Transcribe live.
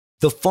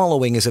The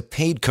following is a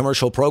paid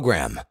commercial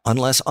program.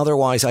 Unless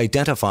otherwise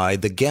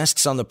identified, the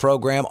guests on the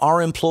program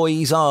are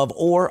employees of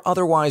or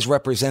otherwise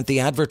represent the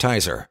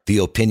advertiser. The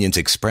opinions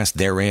expressed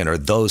therein are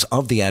those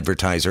of the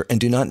advertiser and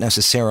do not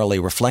necessarily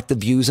reflect the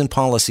views and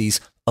policies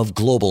of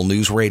Global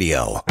News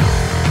Radio.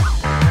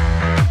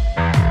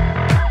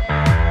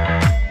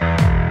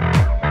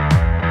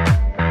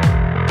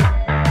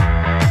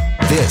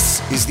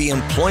 This is the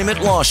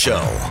Employment Law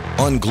Show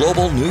on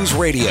Global News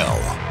Radio.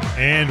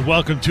 And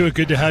welcome to it.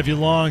 Good to have you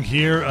along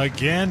here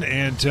again.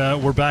 And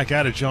we're back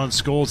at it. John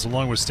Scholes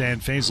along with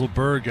Stan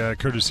Faiselberg,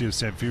 courtesy of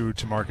Sanfiru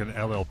Tumarkin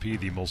LLP,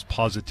 the most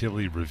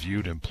positively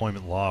reviewed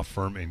employment law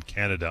firm in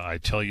Canada. I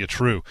tell you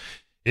true.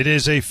 It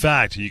is a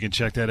fact. You can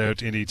check that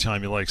out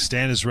anytime you like.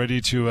 Stan is ready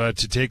to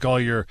take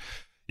all your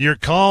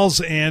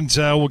calls, and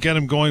we'll get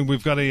them going.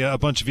 We've got a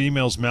bunch of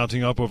emails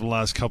mounting up over the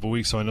last couple of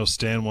weeks, so I know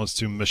Stan wants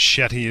to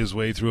machete his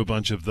way through a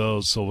bunch of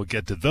those, so we'll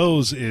get to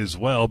those as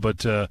well.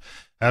 But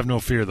have no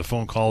fear, the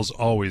phone calls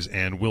always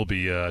and will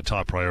be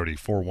top priority.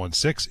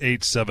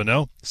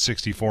 416-870-6400,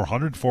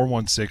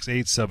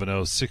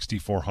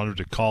 416-870-6400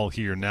 to call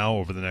here now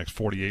over the next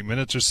 48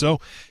 minutes or so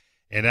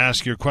and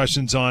ask your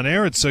questions on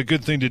air. It's a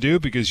good thing to do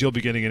because you'll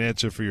be getting an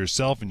answer for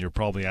yourself, and you're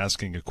probably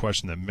asking a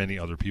question that many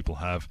other people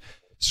have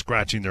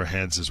scratching their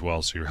heads as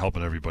well, so you're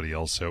helping everybody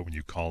else out when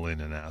you call in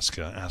and ask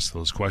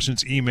those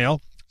questions.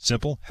 Email,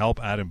 simple,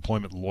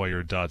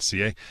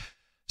 help@employmentlawyer.ca.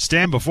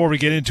 Stan, before we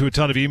get into a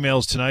ton of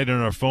emails tonight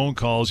and our phone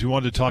calls, you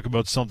wanted to talk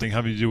about something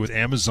having to do with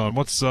Amazon.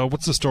 What's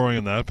the story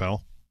on that,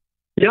 pal?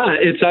 Yeah,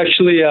 it's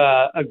actually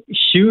a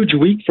huge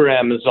week for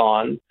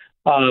Amazon,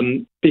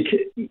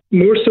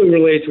 more so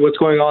related to what's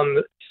going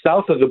on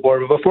south of the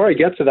border. But before I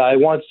get to that, I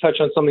want to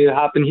touch on something that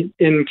happened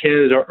in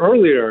Canada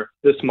earlier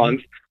this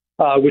month,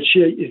 which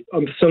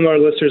some of our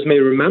listeners may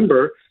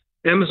remember.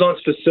 Amazon's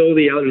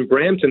facility out in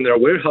Brampton, their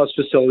warehouse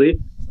facility,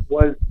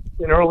 was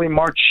in early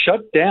March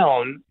shut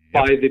down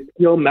by the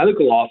Peel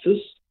Medical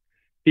Office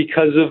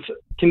because of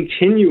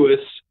continuous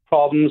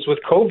problems with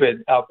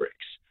COVID outbreaks.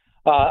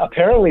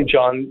 Apparently,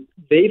 John,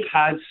 they've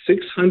had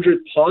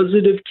 600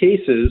 positive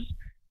cases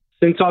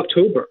since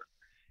October.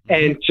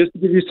 And just to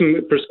give you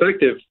some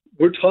perspective,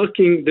 we're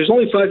talking, there's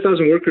only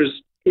 5,000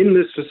 workers in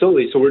this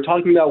facility. So we're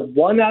talking about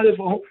 1 out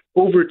of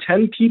over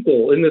 10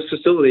 people in this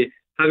facility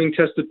having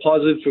tested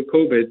positive for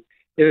COVID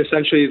in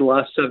essentially the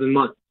last 7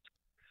 months.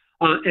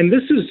 And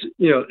this is,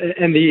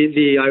 and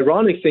the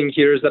ironic thing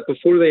here is that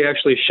before they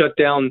actually shut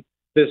down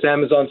this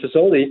Amazon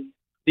facility,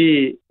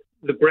 the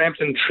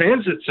Brampton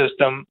transit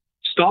system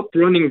stopped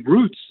running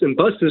routes and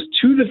buses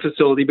to the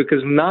facility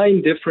because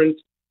 9 different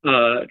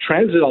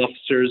transit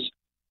officers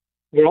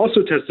were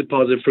also tested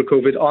positive for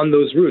COVID on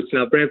those routes.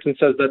 Now, Brampton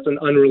says that's an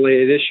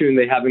unrelated issue and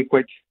they haven't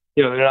quite,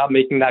 they're not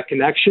making that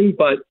connection,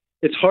 but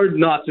it's hard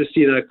not to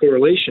see that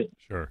correlation.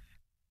 Sure.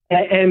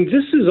 And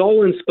this is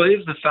all in spite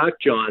of the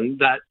fact, John,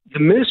 that the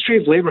Ministry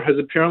of Labor has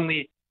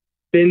apparently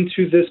been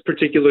to this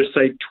particular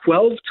site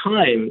 12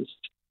 times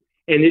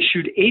and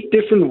issued 8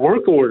 different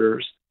work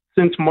orders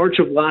since March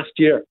of last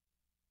year.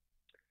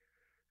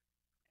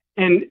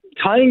 And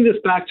tying this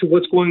back to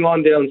what's going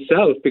on down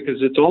south,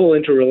 because it's all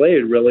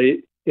interrelated,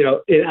 really,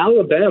 in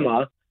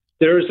Alabama,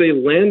 there is a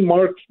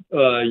landmark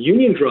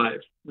union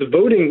drive, the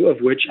voting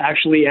of which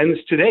actually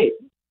ends today,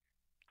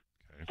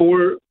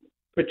 for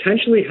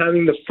potentially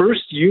having the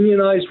first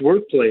unionized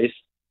workplace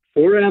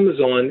for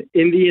Amazon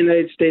in the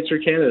United States or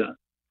Canada.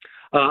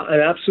 An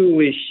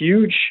absolutely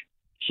huge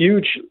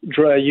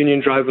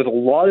union drive with a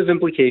lot of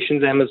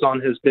implications.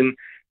 Amazon has been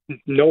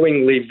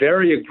knowingly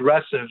very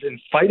aggressive in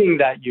fighting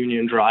that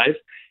union drive.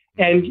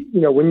 And,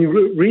 when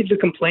you read the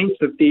complaints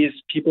that these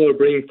people are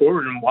bringing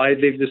forward and why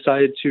they've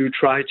decided to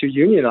try to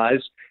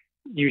unionize,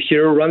 you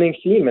hear a running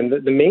theme. And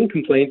the main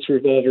complaints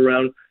revolve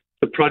around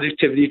the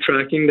productivity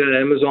tracking that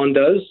Amazon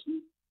does,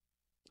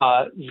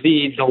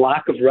 the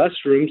lack of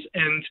restrooms,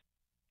 and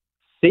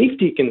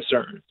safety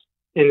concerns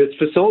in its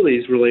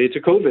facilities related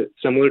to COVID,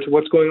 similar to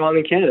what's going on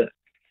in Canada.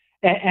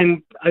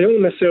 And I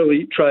don't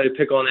necessarily try to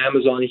pick on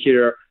Amazon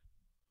here,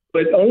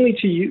 but only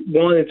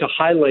wanted to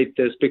highlight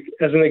this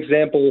as an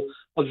example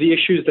of the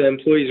issues that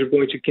employees are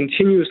going to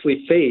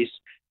continuously face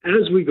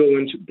as we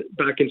go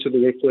back into the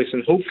workplace.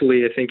 And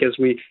hopefully, I think as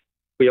we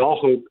all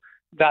hope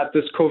that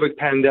this COVID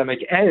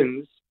pandemic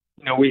ends,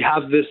 we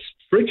have this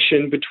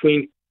friction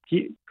between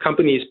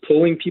companies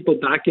pulling people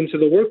back into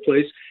the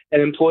workplace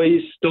and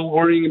employees still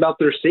worrying about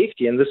their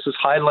safety. And this is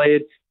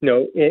highlighted,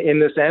 in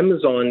this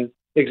Amazon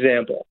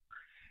example.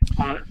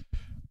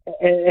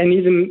 And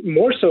even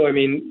more so,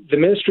 the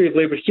Ministry of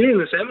Labor here in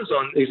this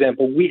Amazon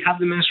example, we have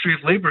the Ministry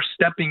of Labor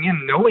stepping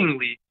in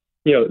knowingly,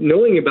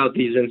 knowing about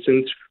these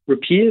incidents,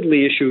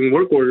 repeatedly issuing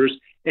work orders,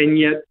 and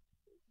yet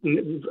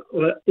in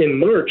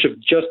March of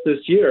just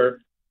this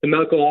year, the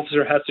medical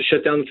officer has to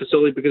shut down the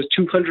facility because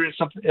 200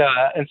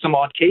 and some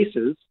odd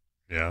cases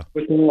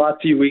within the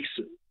last few weeks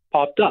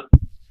popped up.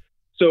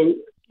 So,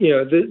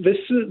 this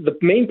is the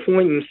main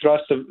point and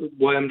thrust of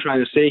what I'm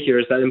trying to say here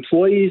is that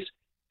employees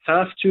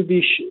have to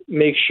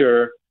make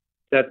sure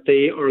that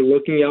they are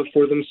looking out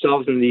for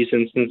themselves in these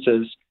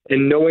instances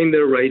and knowing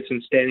their rights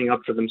and standing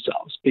up for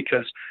themselves,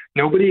 because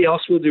nobody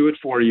else will do it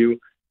for you.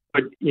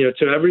 But,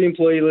 to every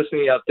employee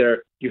listening out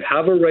there, you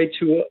have a right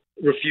to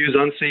refuse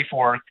unsafe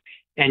work,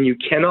 and you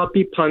cannot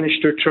be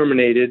punished or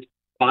terminated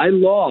by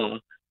law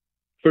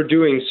for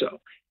doing so.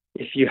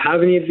 If you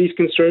have any of these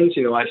concerns,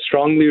 I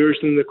strongly urge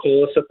them to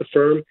call us at the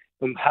firm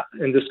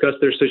and discuss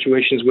their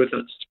situations with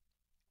us.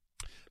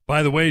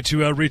 By the way,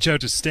 to reach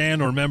out to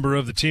Stan or a member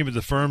of the team at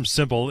the firm,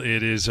 simple.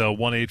 It is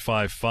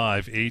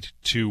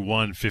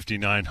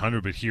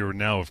 1-855-821-5900. But here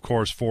now, of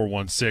course,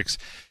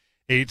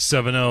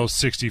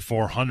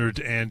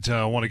 416-870-6400. And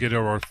I want to get to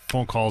our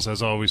phone calls,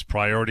 as always,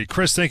 priority.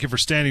 Chris, thank you for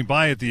standing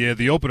by at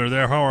the opener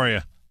there. How are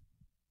you?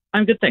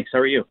 I'm good, thanks. How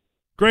are you?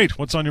 Great.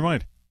 What's on your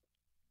mind?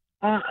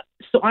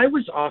 So I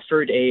was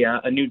offered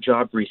a new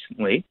job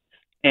recently,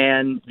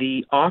 and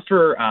the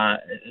offer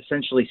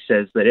essentially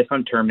says that if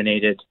I'm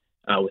terminated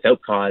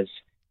without cause,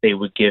 they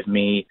would give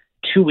me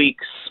 2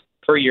 weeks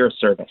per year of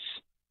service,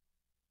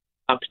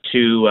 up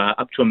to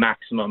a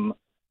maximum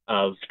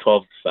of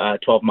 12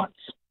 months.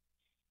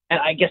 And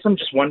I guess I'm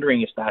just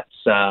wondering if that's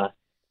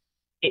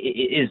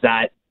is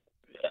that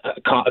a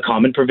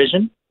common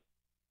provision?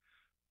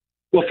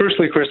 Well,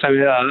 firstly, Chris, I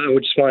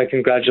would just want to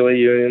congratulate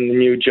you on the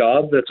new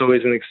job. That's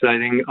always an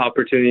exciting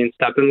opportunity and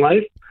step in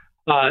life.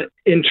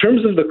 In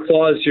terms of the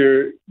clause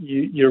you're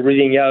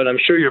reading out, I'm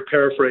sure you're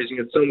paraphrasing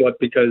it somewhat,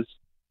 because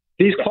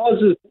these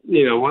clauses,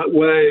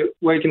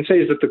 what I can say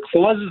is that the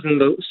clauses in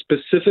the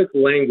specific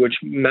language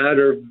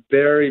matter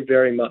very,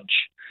 very much.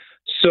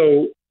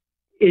 So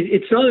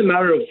it's not a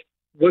matter of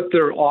what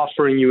they're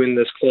offering you in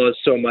this clause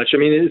so much. I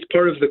mean, it's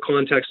part of the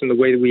context and the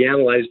way that we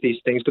analyze these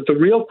things. But the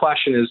real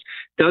question is,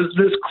 does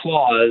this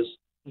clause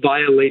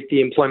violate the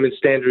Employment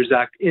Standards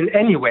Act in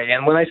any way?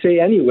 And when I say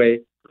any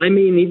way, I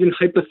mean even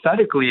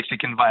hypothetically if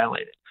it can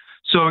violate it.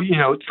 So,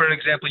 for an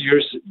example,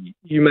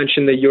 you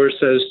mentioned that yours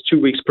says 2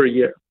 weeks per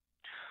year.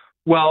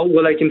 Well,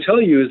 what I can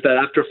tell you is that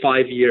after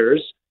 5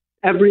 years,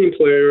 every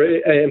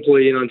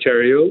employee in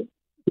Ontario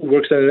who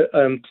works at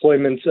an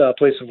employment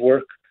place of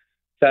work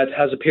that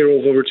has a payroll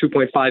of over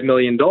 $2.5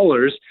 million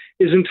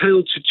is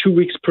entitled to 2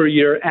 weeks per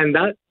year, and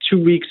that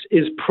 2 weeks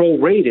is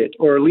prorated,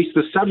 or at least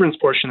the severance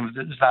portion of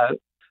that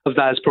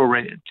is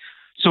prorated.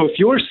 So if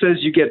yours says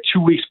you get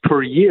 2 weeks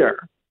per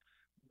year,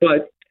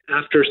 but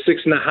after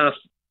 6.5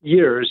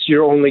 years,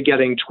 you're only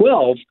getting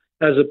 12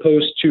 as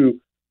opposed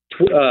to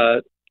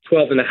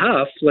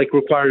 12.5, like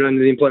required under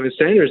the Employment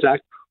Standards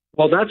Act,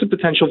 well, that's a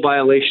potential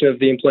violation of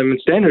the Employment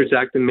Standards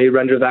Act and may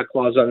render that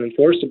clause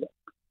unenforceable.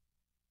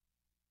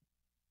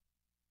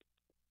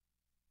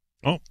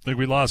 Oh, I think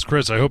we lost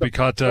Chris. I hope he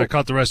caught the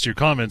rest of your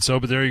comments.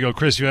 But there you go,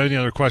 Chris. If you have any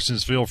other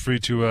questions, feel free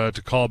to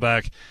call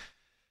back.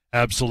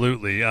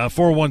 Absolutely.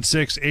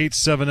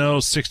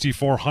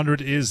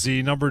 416-870-6400 is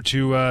the number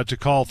to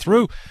call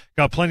through.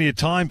 Got plenty of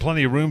time,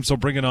 plenty of room, so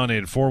bring it on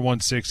in.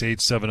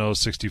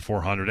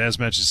 416-870-6400. As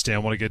mentioned, Stan, I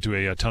want to get to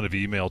a ton of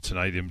email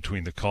tonight in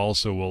between the calls,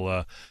 so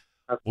we'll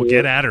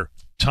get at her.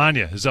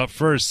 Tanya is up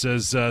first.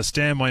 Says,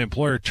 Stan, my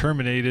employer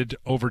terminated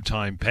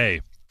overtime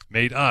pay.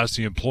 Made us,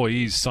 the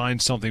employees, sign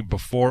something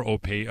before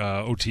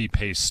OT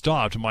pay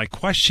stopped. My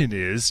question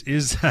is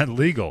that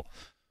legal?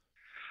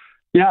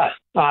 Yeah,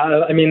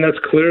 that's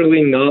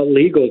clearly not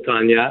legal,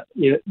 Tanya.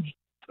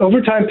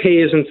 Overtime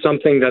pay isn't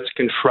something that's a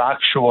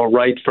contractual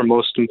right for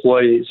most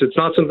employees. It's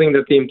not something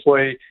that the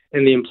employee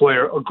and the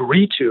employer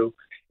agree to.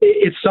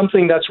 It's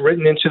something that's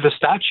written into the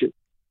statute.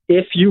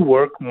 If you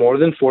work more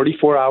than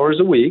 44 hours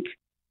a week,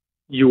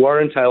 you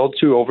are entitled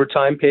to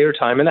overtime pay or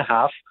time and a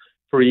half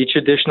for each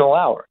additional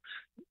hour.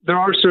 There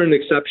are certain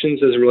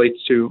exceptions as it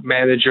relates to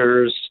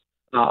managers,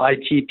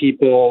 IT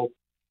people,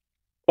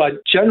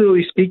 but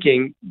generally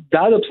speaking,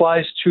 that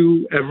applies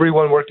to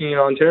everyone working in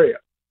Ontario.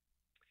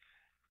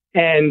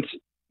 And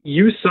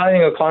you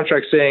signing a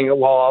contract saying,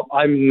 well,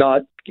 I'm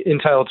not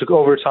entitled to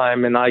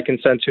overtime and I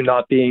consent to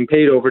not being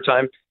paid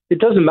overtime, it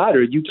doesn't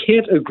matter. You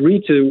can't agree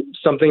to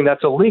something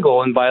that's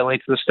illegal and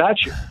violates the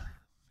statute.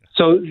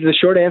 So the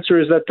short answer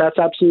is that that's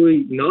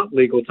absolutely not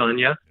legal,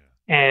 Tanya.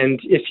 And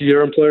if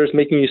your employer is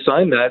making you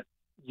sign that,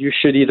 you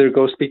should either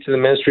go speak to the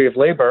Ministry of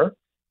Labor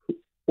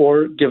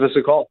or give us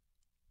a call.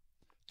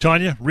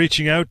 Tanya,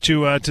 reaching out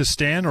to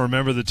Stan or a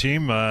member of the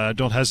team,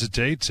 don't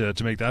hesitate to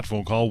make that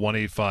phone call,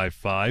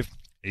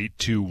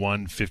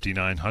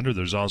 1-855-821-5900.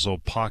 There's also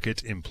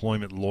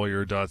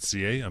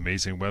pocketemploymentlawyer.ca,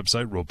 amazing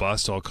website,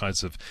 robust, all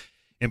kinds of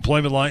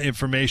employment law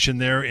information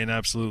there, and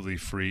absolutely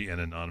free and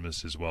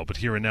anonymous as well. But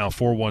here and now,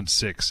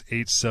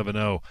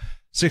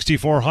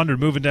 416-870-6400.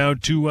 Moving down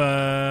to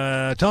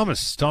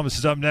Thomas. Thomas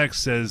is up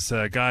next. Says,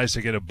 guys,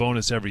 I get a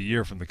bonus every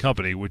year from the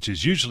company, which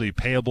is usually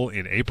payable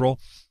in April.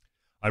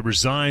 I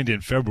resigned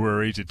in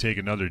February to take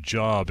another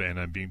job, and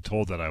I'm being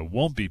told that I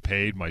won't be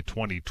paid my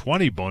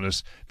 2020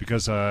 bonus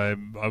because I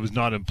was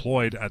not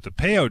employed at the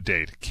payout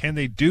date. Can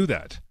they do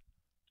that?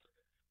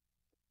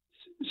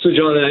 So,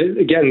 John,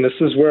 again, this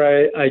is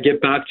where I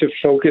get back to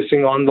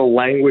focusing on the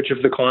language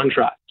of the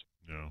contract.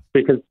 No.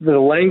 Because the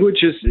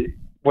language is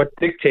what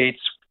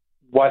dictates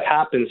what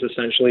happens,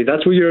 essentially.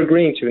 That's what you're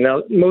agreeing to.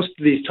 Now, most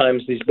of these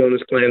times, these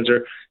bonus plans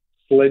are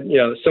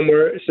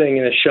somewhere sitting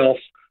in a shelf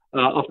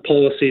of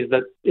policies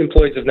that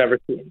employees have never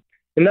seen.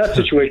 In that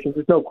situation,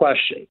 there's no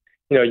question.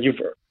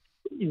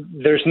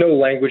 There's no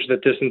language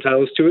that this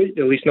entitles to it,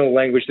 at least no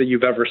language that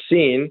you've ever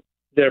seen.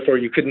 Therefore,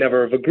 you could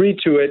never have agreed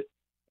to it.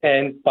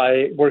 And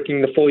by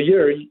working the full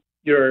year,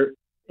 you're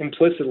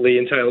implicitly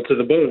entitled to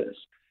the bonus.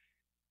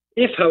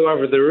 If,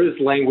 however, there is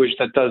language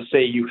that does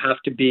say you have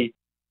to be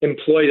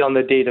employed on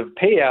the date of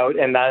payout,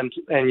 and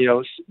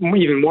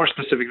even more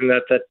specific than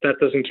that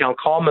doesn't count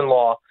common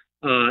law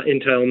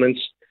entitlements,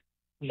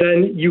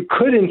 then you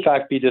could in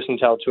fact be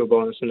disentitled to a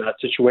bonus in that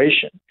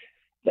situation.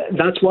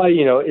 That's why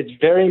it's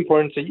very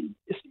important to, even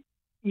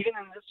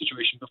in this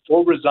situation,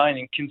 before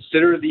resigning,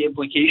 consider the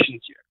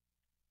implications here.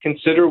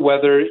 Consider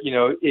whether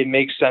it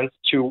makes sense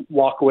to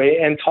walk away,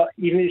 and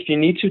even if you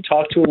need to,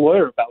 talk to a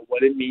lawyer about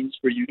what it means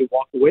for you to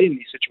walk away in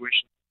these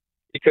situations.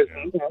 Because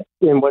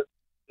in what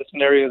the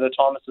scenario that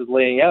Thomas is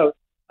laying out,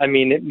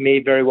 it may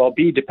very well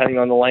be, depending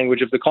on the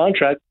language of the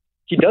contract,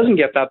 he doesn't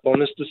get that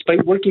bonus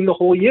despite working the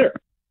whole year.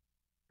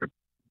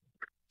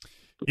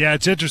 Yeah,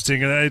 it's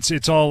interesting.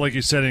 It's all, like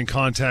you said, in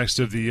context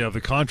of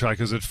the contract.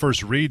 Because at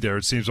first read there,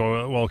 it seems, he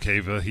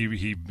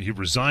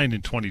resigned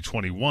in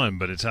 2021,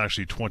 but it's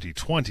actually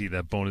 2020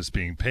 that bonus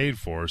being paid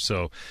for.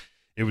 So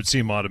it would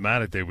seem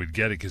automatic they would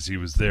get it because he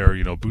was there,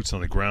 boots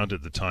on the ground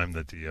at the time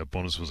that the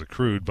bonus was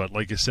accrued. But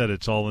like you said,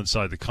 it's all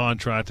inside the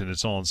contract and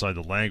it's all inside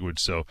the language.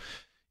 So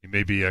you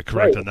may be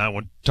correct on that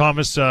one.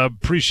 Thomas,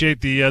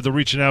 appreciate the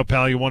reaching out,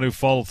 pal. You want to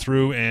follow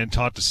through and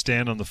talk to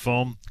Stan on the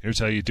phone. Here's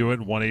how you do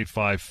it: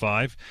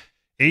 1-855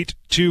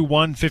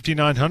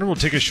 821-5900. We'll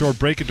take a short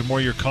break into more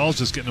of your calls,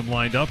 just getting them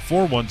lined up.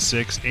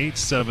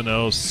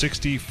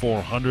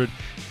 416-870-6400.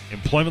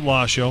 Employment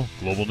Law Show,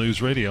 Global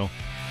News Radio.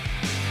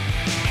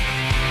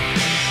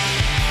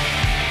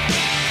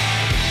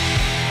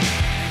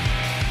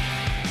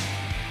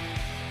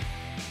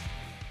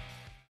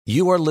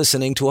 You are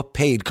listening to a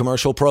paid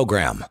commercial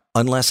program.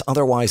 Unless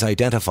otherwise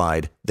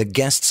identified, the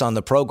guests on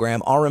the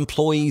program are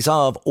employees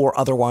of or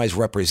otherwise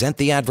represent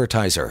the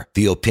advertiser.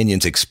 The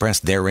opinions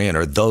expressed therein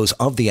are those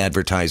of the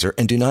advertiser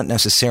and do not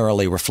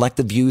necessarily reflect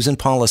the views and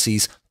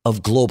policies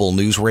of Global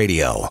News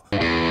Radio.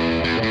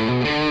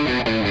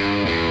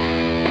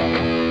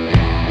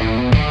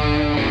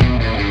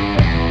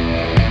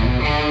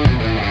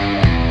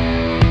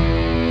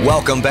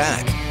 Welcome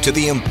back to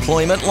the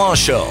Employment Law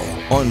Show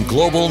on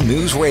Global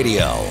News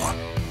Radio.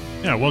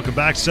 Yeah, welcome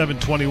back,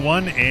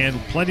 721, and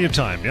plenty of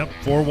time. Yep,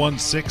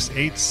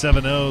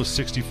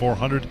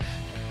 416-870-6400.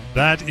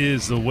 That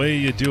is the way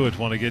you do it.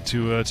 Want to get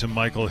to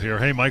Michael here.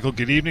 Hey, Michael,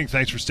 good evening.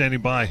 Thanks for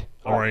standing by.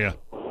 How are you?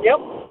 Yep,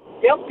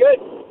 good.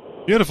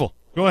 Beautiful.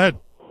 Go ahead.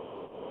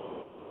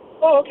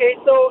 Oh, okay.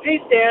 So,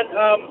 hey, Stan,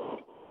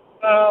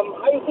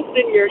 I was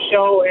listening to your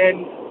show,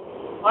 and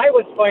I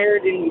was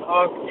fired in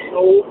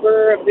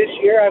October of this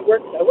year. I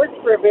worked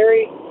for a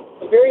very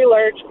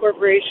large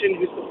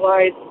corporation who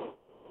supplies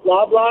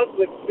Loblaws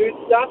with food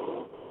stuff.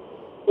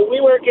 So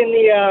we work in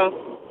the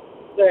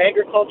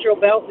agricultural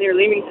belt near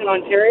Leamington,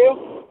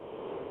 Ontario.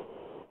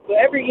 So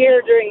every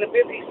year during the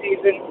busy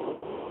season,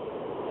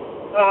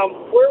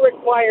 we're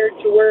required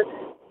to work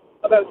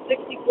about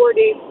 64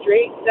 days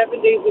straight, 7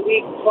 days a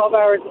week, 12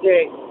 hours a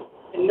day.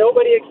 And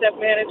nobody except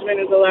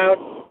management is allowed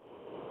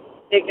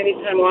take any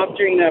time off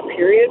during that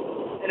period.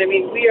 And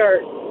we are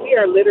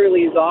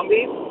literally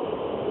zombies.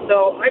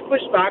 So I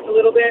pushed back a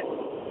little bit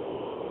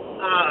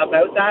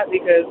about that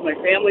because my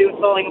family was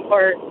falling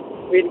apart.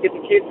 We had to get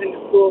the kids into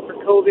school for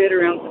COVID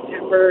around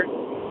September.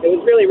 It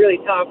was really, really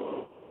tough.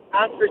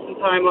 Asked for some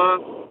time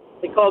off.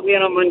 They called me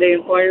in on Monday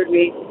and fired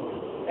me.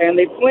 And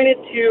they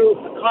pointed to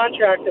a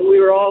contract that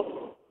we were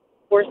all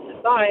forced to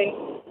sign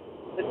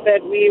that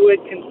said we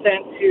would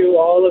consent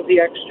to all of the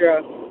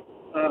extra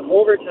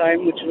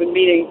overtime, which would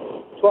mean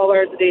 12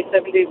 hours a day,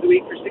 7 days a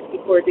week for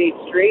 64 days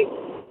straight,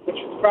 which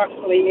is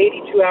approximately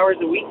 82 hours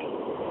a week.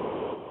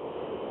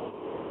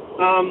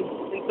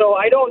 And so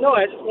I don't know.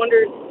 I just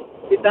wondered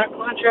if that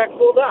contract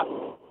pulled up.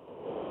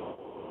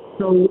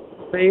 So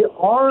they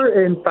are,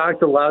 in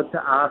fact, allowed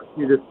to ask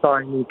you to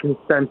sign and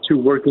consent to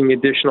working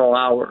additional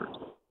hours.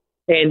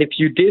 And if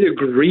you did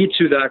agree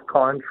to that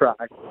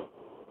contract,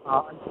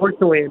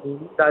 unfortunately,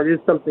 that is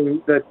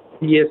something that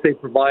DSA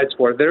provides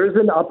for. There is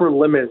an upper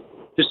limit,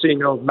 just so you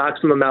know,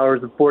 maximum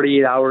hours of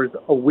 48 hours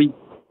a week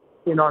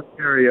in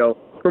Ontario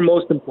for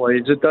most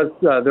employees. It does.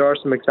 There are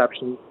some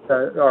exceptions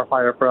that are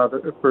higher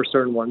for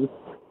certain ones,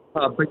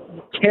 but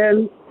you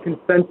can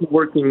consent to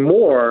working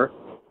more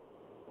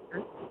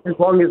as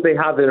long as they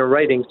have it in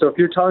writing. So if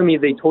you're telling me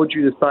they told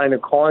you to sign a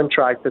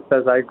contract that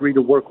says I agree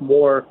to work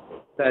more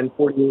than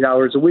 48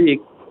 hours a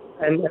week,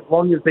 and as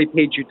long as they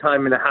paid you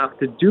time and a half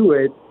to do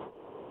it,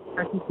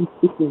 technically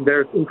speaking,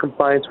 they're in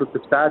compliance with the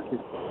statute.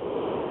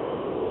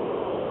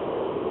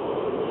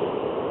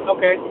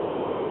 Okay.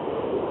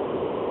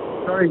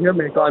 Sorry, here,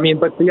 Michael.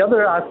 But the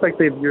other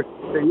aspect of your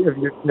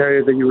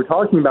scenario that you were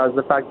talking about is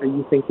the fact that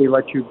you think they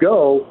let you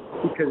go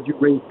because you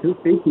raised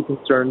safety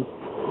concerns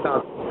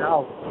about the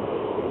hours.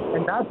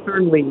 And that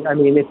certainly, I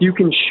mean, if you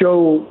can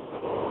show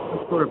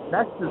some sort of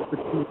nexus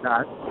between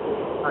that,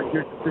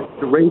 your decision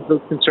to raise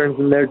those concerns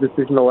and their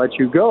decision to let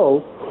you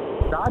go,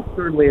 that's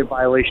certainly a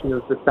violation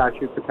of the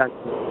statute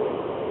potentially.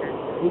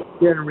 And you can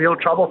get in real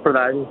trouble for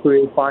that,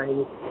 including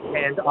fines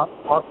and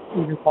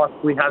even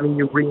possibly having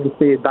you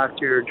reinstated back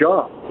to your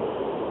job.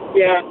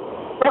 Yeah.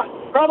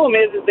 Problem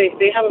is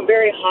they have a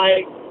very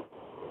high,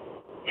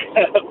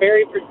 a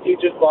very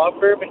prestigious law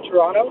firm in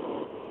Toronto.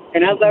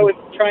 And as I was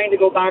trying to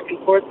go back and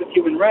forth with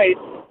human rights,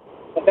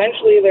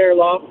 eventually their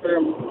law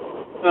firm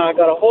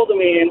got a hold of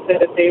me and said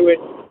that they would,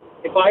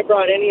 if I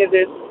brought any of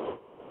this to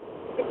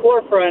the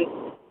forefront,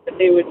 that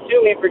they would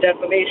sue me for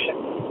defamation.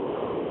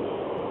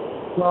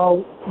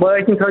 Well, what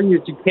I can tell you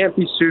is you can't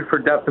be sued for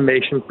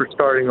defamation for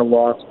starting a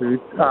lawsuit.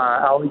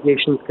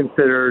 Allegations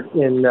considered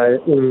in a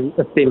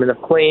statement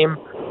of claim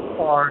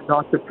are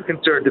not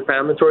considered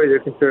defamatory.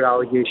 They're considered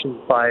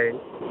allegations by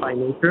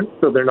nature,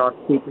 so they're not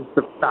statements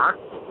of fact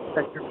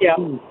that you're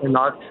making. They're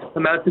not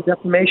amount to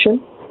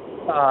defamation.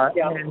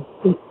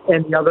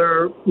 And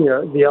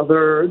the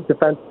other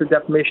defense to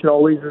defamation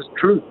always is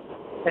truth.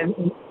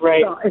 And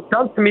right. It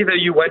sounds to me that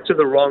you went to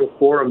the wrong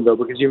forum, though,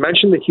 because you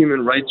mentioned the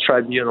Human Rights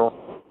Tribunal,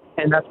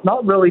 and that's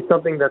not really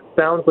something that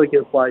sounds like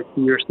it applies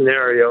to your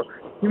scenario.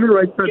 Human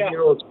Rights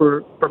Tribunal is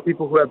for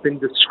people who have been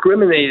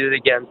discriminated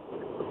against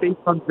based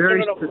on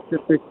very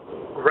specific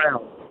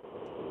grounds.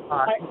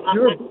 I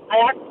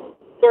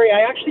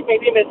actually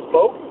maybe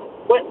misspoke.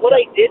 What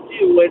I did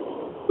do was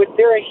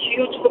they're a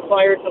huge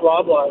supplier to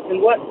Loblaws,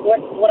 and what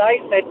I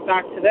said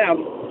back to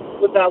them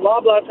was that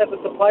Loblaws has a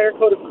supplier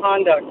code of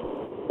conduct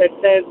that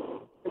says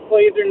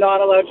employees are not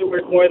allowed to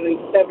work more than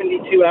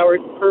 72 hours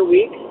per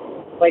week,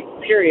 like,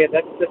 period.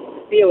 That's the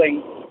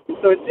ceiling.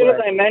 So as soon as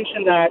I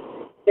mentioned that,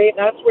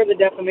 that's where the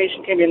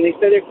defamation came in. They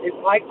said if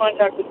I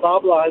contacted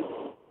Loblaws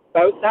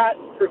about that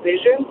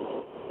provision,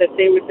 that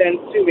they would then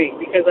sue me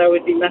because I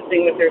would be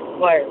messing with their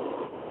suppliers.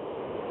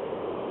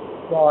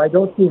 Well, I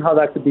don't see how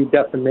that could be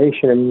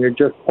defamation. I mean, you're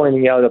just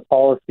pointing out a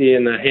policy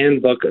in the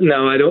handbook.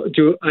 Now, I don't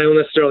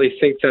necessarily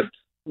think that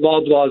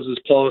Loblaws'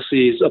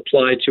 policies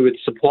apply to its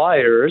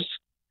suppliers.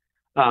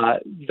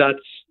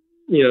 That's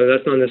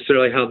not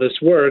necessarily how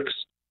this works,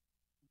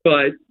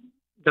 but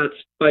that's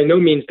by no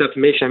means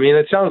defamation. I mean,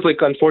 it sounds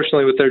like,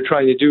 unfortunately, what they're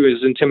trying to do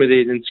is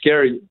intimidate and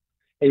scare you,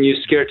 and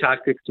use scare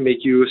tactics to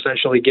make you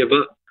essentially give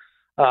up.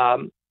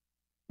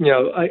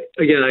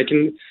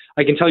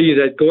 I can tell you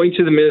that going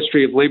to the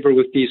Ministry of Labor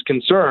with these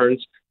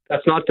concerns,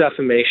 that's not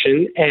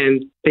defamation,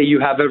 and that you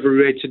have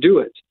every right to do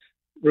it,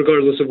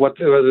 regardless of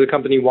whether the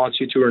company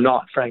wants you to or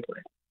not, frankly.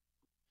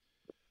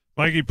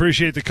 Mikey,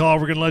 appreciate the call.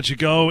 We're going to let you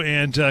go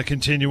and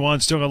continue on.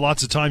 Still got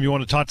lots of time. You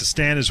want to talk to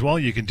Stan as well,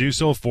 you can do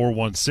so.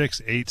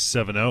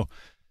 416-870-6400.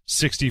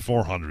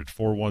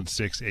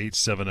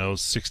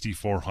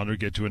 416-870-6400.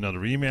 Get to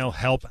another email,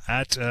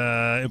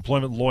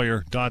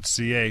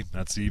 help@employmentlawyer.ca.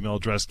 That's the email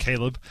address.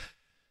 Caleb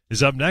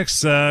is up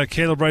next.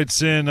 Caleb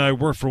writes in, I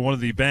work for one of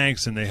the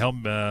banks, and they help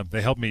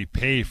me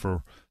pay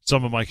for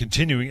some of my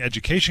continuing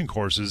education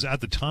courses.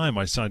 At the time,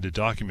 I signed a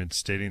document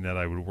stating that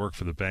I would work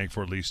for the bank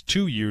for at least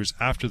 2 years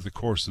after the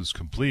course was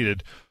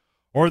completed,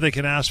 or they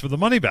can ask for the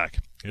money back.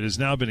 It has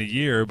now been a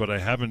year, but I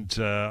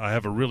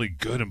have a really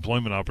good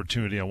employment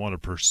opportunity I want to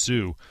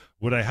pursue.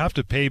 Would I have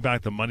to pay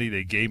back the money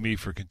they gave me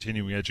for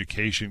continuing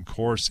education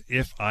course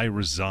if I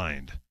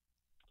resigned?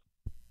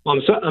 Well,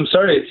 I'm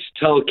sorry to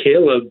tell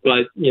Caleb,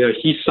 but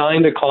he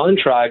signed a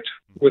contract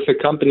with a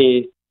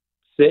company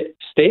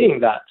stating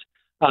that.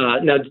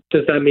 Now,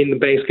 does that mean the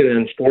bank's going to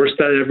enforce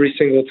that every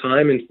single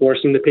time and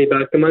force him to pay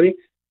back the money?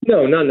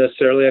 No, not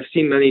necessarily. I've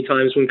seen many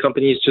times when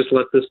companies just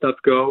let this stuff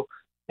go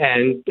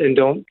and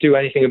don't do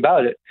anything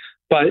about it.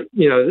 But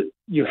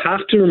you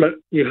have to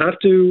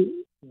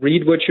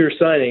read what you're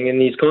signing in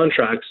these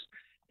contracts,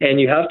 and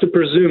you have to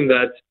presume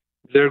that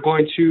they're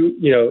going to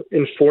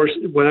enforce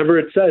whatever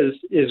it says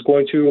is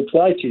going to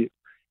apply to you.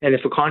 And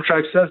if a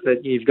contract says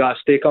that you've got to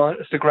stick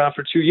around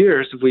for 2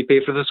 years if we pay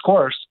for this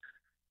course,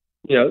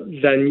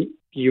 then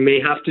you may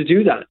have to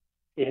do that.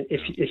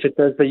 If it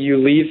says that you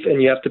leave and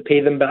you have to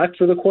pay them back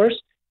for the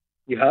course,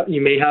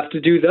 you may have to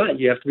do that.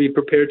 You have to be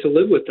prepared to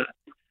live with that.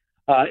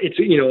 It's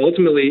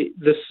ultimately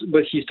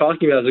what he's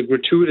talking about is a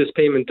gratuitous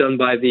payment done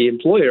by the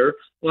employer.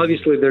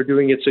 Obviously, they're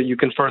doing it so you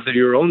can further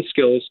your own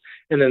skills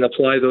and then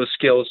apply those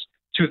skills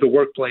to the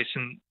workplace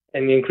and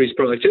increase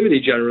productivity,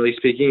 generally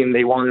speaking. And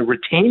they want to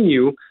retain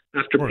you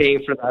after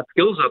paying for that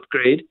skills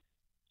upgrade.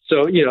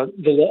 So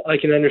I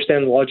can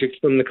understand the logic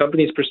from the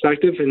company's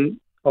perspective, and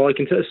all I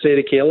can say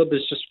to Caleb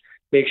is just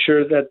make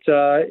sure that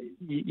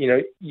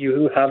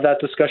you have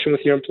that discussion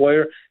with your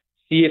employer.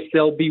 See if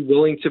they'll be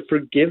willing to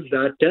forgive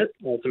that debt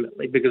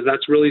ultimately, because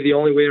that's really the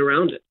only way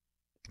around it.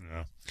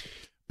 Yeah.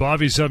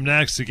 Bobby's up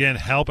next. Again,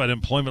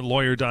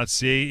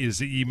 help@employmentlawyer.ca is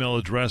the email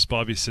address.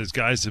 Bobby says,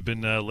 guys have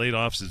been laid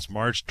off since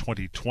March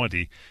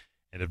 2020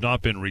 and have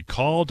not been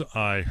recalled.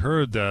 I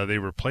heard they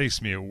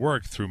replaced me at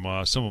work through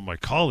some of my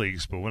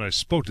colleagues, but when I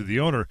spoke to the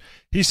owner,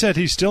 he said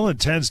he still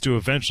intends to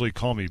eventually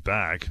call me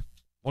back.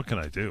 What can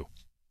I do?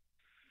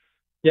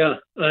 Yeah,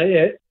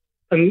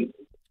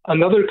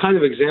 another kind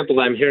of example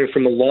that I'm hearing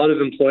from a lot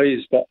of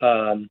employees,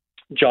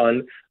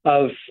 John,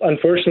 of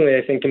unfortunately,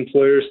 I think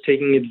employers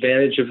taking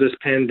advantage of this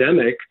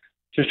pandemic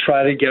to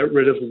try to get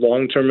rid of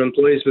long-term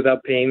employees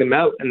without paying them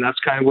out. And that's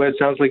kind of what it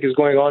sounds like is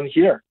going on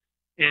here.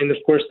 And of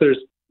course, there's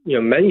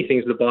many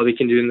things that Bobby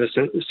can do in this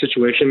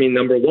situation. I mean,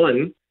 number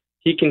one,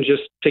 he can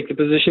just take the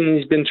position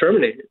he's been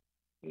terminated,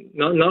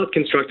 not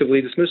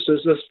constructively dismissed,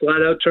 just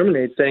flat out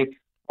terminate, saying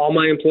all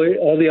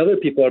the other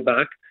people are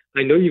back.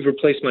 I know you've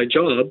replaced my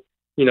job.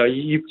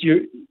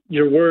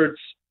 Your words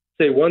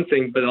say one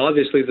thing, but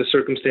obviously the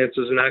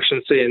circumstances and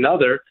actions say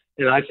another.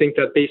 And I think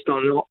that based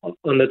on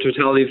the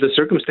totality of the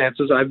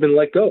circumstances, I've been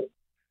let go.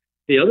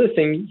 The other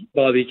thing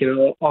Bobby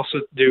can also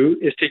do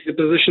is take the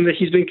position that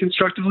he's been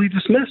constructively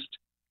dismissed.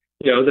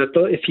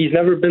 If he's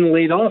never been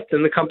laid off,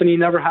 then the company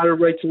never had a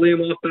right to lay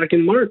him off back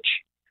in March.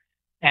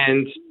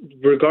 And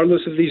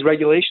regardless of these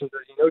regulations,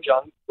 as you know,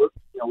 John,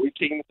 we've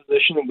taken the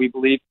position and we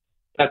believe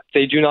that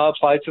they do not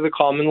apply to the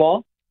common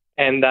law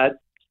and that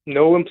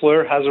no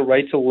employer has a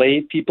right to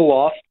lay people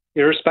off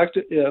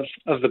irrespective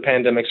of the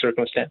pandemic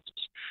circumstances.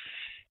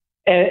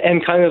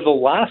 And kind of the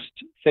last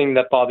thing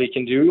that Bobby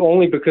can do,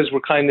 only because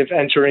we're kind of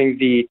entering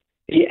the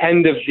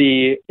end of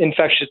the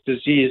infectious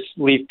disease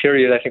leave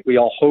period, I think we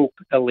all hope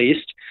at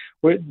least,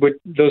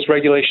 those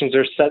regulations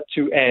are set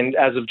to end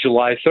as of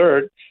July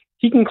 3rd,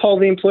 he can call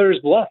the employer's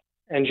bluff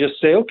and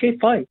just say, okay,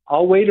 fine,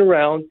 I'll wait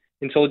around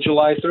until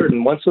July 3rd.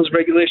 And once those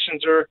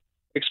regulations are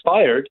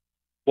expired,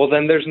 well,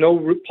 then there's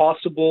no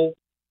possible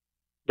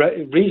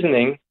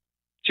reasoning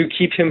to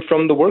keep him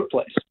from the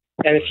workplace.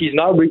 And if he's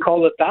not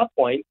recalled at that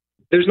point,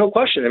 there's no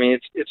question. I mean,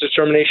 it's a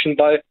termination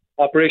by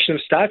operation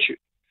of statute.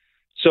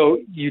 So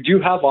you do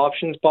have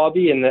options,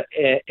 Bobby, and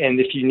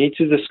if you need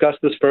to discuss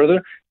this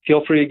further,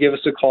 feel free to give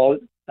us a call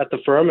at the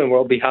firm, and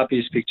we'll be happy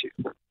to speak to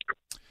you.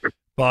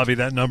 Bobby,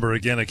 that number,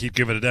 again, I keep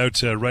giving it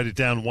out. Write it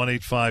down,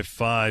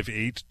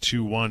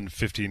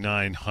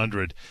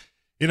 1-855-821-5900.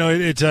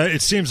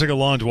 It seems like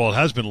it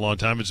has been a long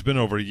time. It's been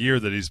over a year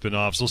that he's been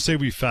off. So say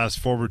we fast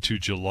forward to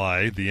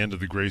July, the end of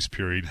the grace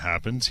period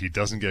happens. He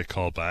doesn't get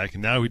called back,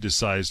 and now he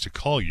decides to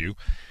call you.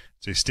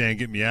 Say, Stan,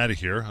 get me out of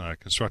here.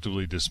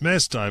 Constructively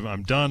dismissed.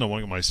 I'm done. I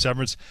want to get my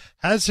severance.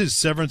 Has his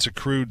severance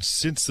accrued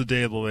since the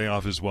day of the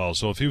layoff as well?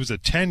 So if he was a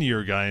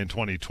 10-year guy in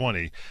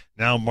 2020,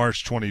 now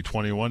March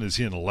 2021, is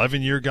he an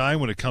 11-year guy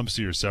when it comes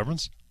to your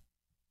severance?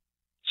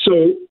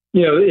 So,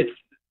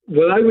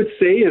 what I would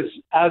say is,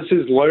 as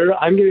his lawyer,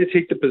 I'm going to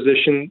take the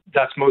position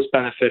that's most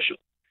beneficial.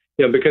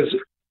 Because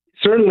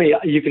certainly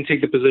you can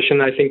take the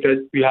position, I think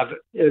that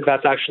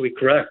that's actually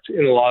correct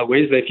in a lot of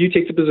ways, that if you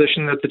take the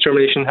position that the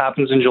termination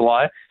happens in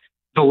July,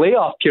 the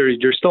layoff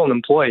period, you're still an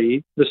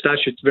employee. The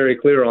statute's very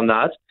clear on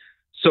that.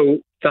 So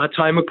that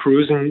time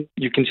accrues and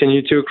you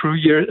continue to accrue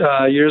years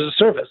of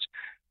service.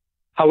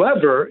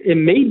 However, it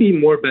may be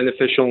more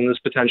beneficial in this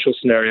potential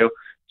scenario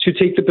to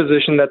take the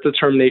position that the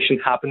termination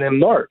happened in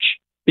March.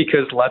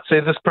 Because let's say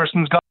this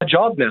person's got a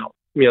job now.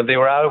 They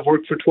were out of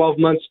work for 12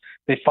 months.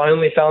 They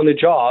finally found a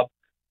job,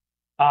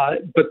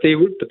 but they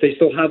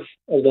still have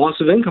a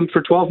loss of income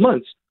for 12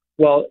 months.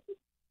 Well,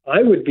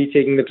 I would be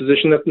taking the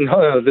position that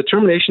no, the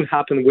termination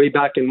happened way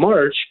back in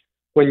March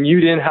when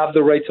you didn't have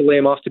the right to lay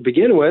him off to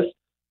begin with,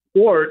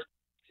 or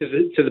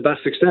to the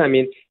best extent. I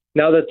mean,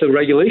 now that the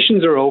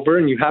regulations are over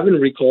and you haven't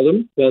recalled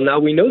him, well, now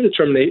we know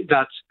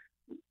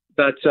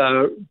that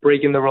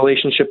break in the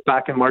relationship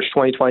back in March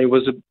 2020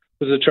 was a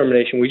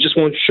termination. We just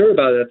weren't sure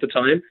about it at the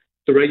time.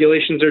 The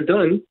regulations are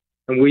done,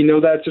 and we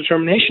know that it's a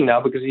termination now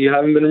because you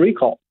haven't been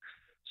recalled.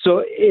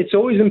 So it's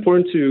always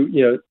important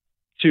to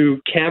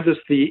canvass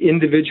the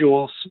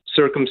individual's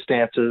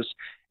circumstances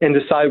and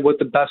decide what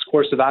the best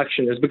course of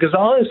action is. Because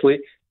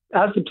honestly,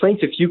 as the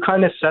plaintiff, you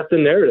kind of set the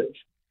narrative.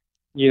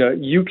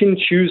 You can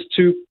choose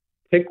to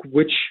pick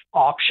which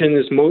option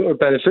is more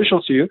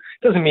beneficial to you.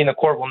 Doesn't mean the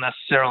court will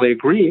necessarily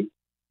agree,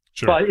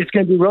 sure. But it's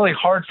going to be really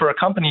hard for a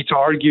company to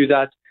argue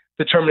that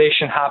the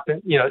termination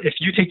happened. If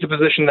you take the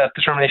position that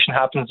the termination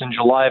happens in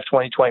July of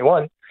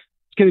 2021,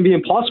 it's going to be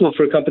impossible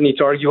for a company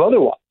to argue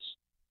otherwise.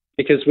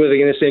 Because were they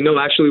going to say, no,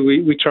 actually,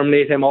 we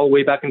terminate him all the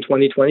way back in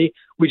 2020.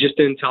 We just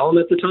didn't tell him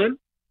at the time.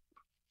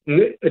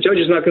 A judge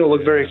is not going to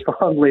look very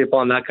fondly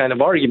upon that kind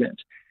of argument.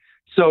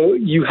 So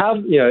you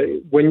have,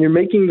 when you're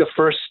making the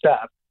first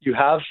step, you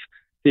have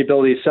the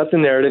ability to set the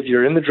narrative.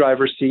 You're in the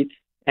driver's seat.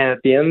 And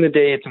at the end of the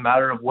day, it's a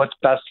matter of what's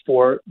best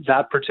for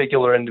that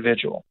particular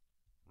individual.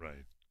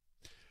 Right.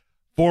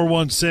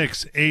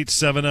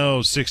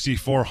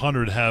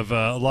 416-870-6400. Have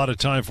a lot of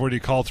time for you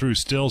to call through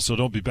still, so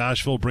don't be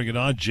bashful. Bring it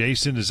on.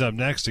 Jason is up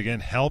next.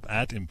 Again,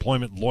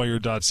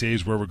 help@employmentlawyer.ca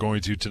is where we're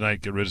going to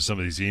tonight. Get rid of some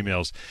of these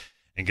emails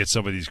and get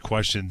some of these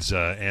questions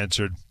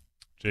answered.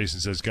 Jason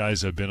says,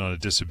 guys, I've been on a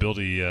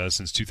disability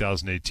since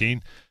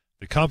 2018.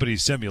 The company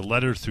sent me a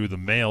letter through the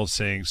mail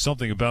saying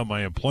something about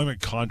my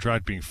employment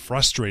contract being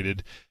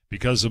frustrated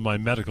because of my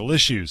medical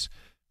issues.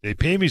 They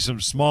pay me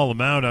some small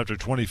amount after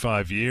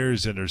 25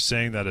 years and are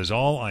saying that is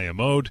all I am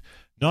owed.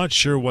 Not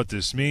sure what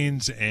this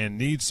means and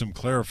need some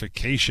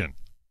clarification.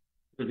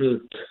 Mm-hmm.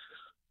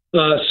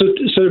 So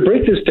to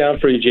break this down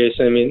for you,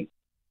 Jason, I mean,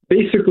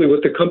 basically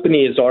what the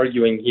company is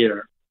arguing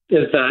here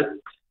is that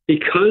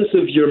because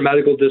of your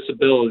medical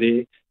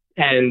disability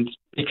and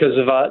because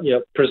of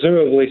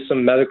presumably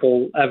some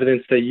medical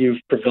evidence that you've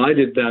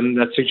provided them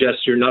that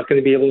suggests you're not going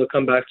to be able to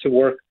come back to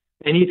work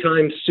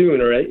anytime soon,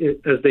 or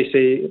as they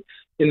say,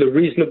 in the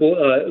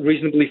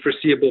reasonably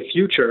foreseeable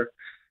future,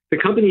 the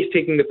company is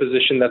taking the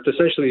position that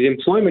essentially the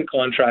employment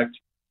contract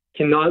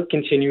cannot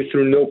continue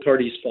through no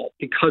party's fault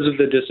because of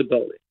the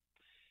disability.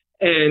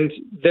 And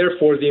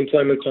therefore, the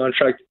employment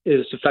contract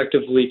is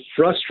effectively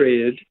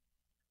frustrated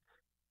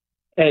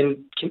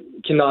and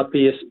cannot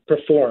be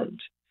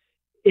performed.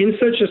 In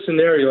such a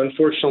scenario,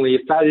 unfortunately,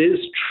 if that is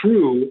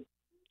true,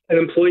 an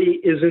employee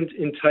isn't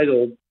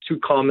entitled to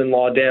common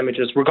law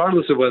damages,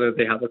 regardless of whether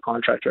they have a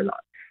contract or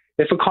not.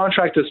 If a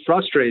contract is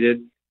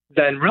frustrated,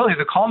 then really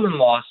the common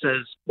law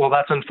says, well,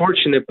 that's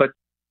unfortunate, but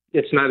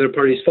it's neither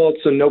party's fault,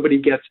 so nobody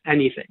gets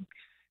anything.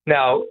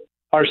 Now,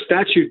 our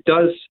statute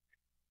does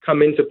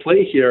come into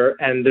play here,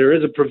 and there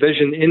is a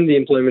provision in the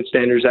Employment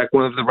Standards Act,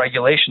 one of the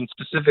regulations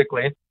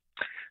specifically,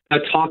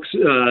 that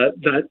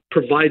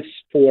provides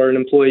for an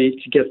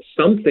employee to get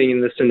something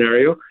in this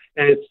scenario,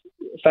 and it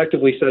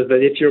effectively says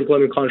that if your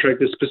employment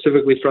contract is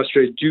specifically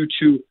frustrated due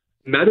to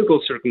medical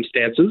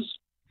circumstances,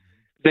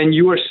 then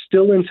you are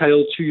still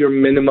entitled to your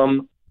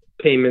minimum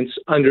payments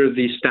under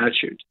the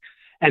statute.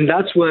 And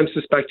that's what I'm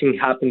suspecting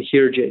happened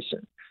here,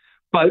 Jason.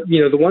 But,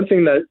 the one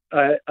thing that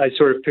I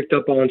sort of picked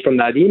up on from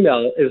that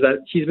email is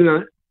that he's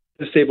been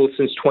disabled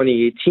since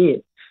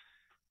 2018.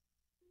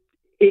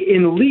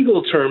 In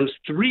legal terms,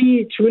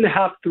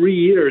 2.5, 3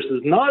 years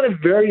is not a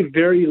very,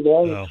 very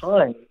long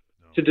time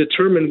to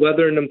determine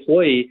whether an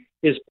employee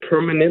is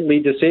permanently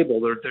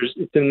disabled or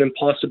it's an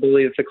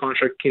impossibility that the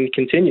contract can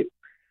continue.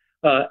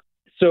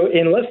 So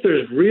unless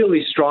there's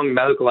really strong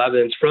medical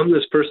evidence from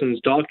this person's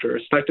doctor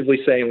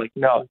effectively saying,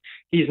 no,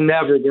 he's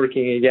never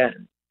working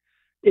again,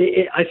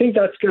 I think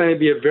that's going to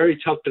be a very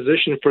tough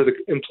position for the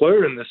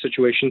employer in this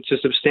situation to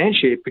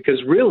substantiate,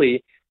 because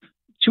really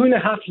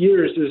 2.5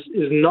 years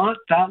is not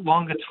that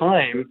long a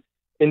time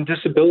in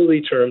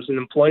disability terms and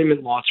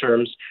employment law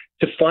terms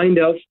to find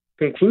out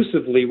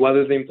conclusively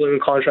whether the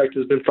employment contract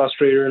has been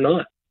frustrated or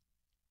not.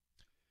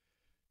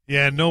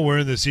 Yeah, nowhere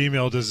in this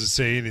email does it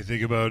say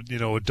anything about,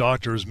 a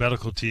doctor's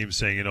medical team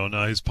saying,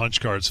 no, his punch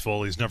card's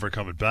full, he's never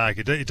coming back.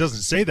 It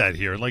doesn't say that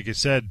here. Like you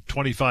said,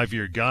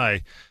 25-year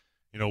guy,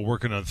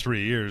 working on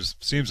 3 years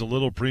seems a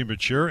little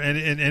premature. And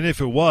if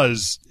it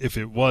was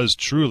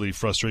truly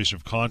frustration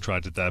of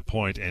contract at that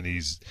point, and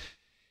he's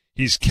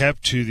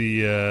kept to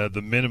the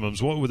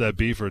minimums, what would that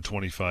be for a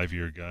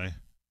 25-year guy?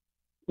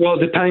 Well,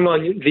 depending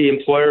on the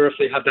employer, if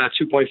they have that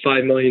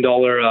 $2.5 million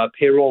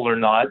payroll or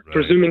not, right.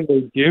 Presuming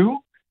they do,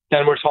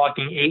 then we're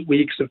talking 8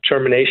 weeks of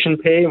termination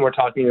pay, and we're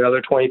talking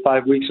another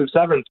 25 weeks of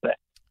severance pay.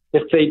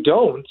 If they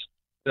don't,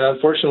 then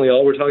unfortunately,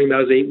 all we're talking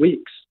about is 8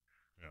 weeks.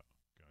 Yeah,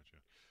 gotcha.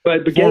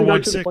 But beginning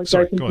back to the point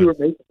that I think you were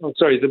making,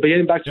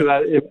 beginning back to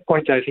that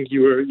point that I think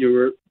you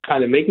were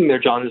kind of making there,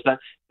 John, is that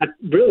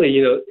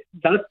really,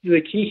 that's the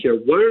key here.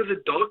 What are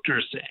the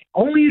doctors saying?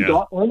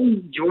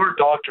 Only your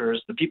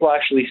doctors, the people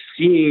actually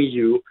seeing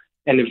you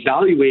and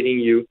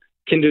evaluating you,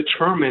 can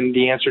determine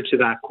the answer to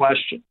that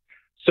question.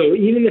 So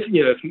even if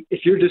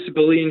your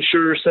disability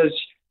insurer says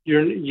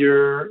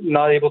you're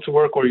not able to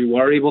work, or you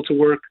are able to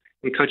work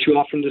and cut you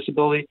off from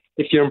disability,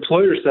 if your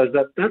employer says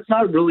that, that's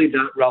not really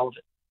that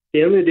relevant. At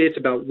the end of the day, it's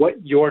about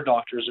what your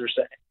doctors are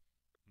saying.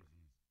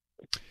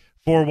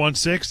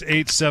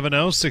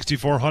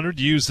 416-870-6400.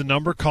 Use the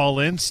number. Call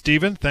in.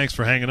 Stephen, thanks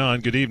for hanging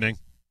on. Good evening.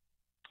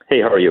 Hey,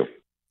 how are you?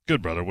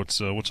 Good, brother.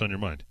 What's on your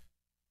mind?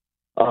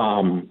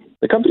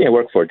 The company I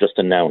work for just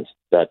announced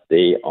that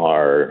they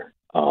are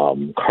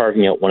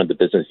carving out one of the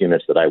business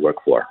units that I work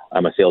for.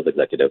 I'm a sales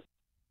executive,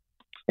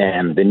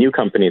 and the new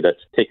company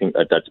that's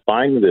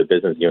buying the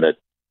business unit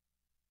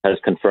has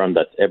confirmed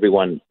that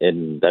everyone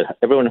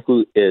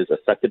who is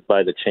affected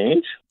by the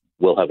change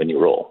will have a new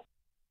role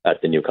at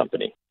the new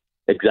company.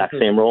 Exact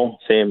same role,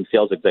 same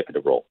sales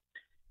executive role.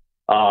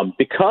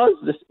 Because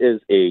this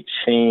is a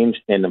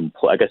change in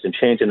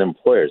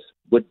employers,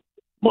 would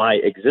my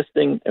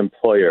existing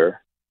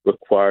employer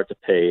require to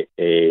pay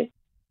a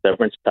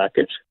severance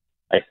package?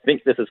 I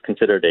think this is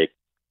considered a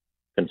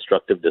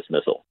constructive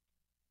dismissal.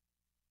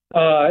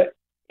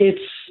 It's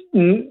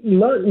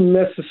not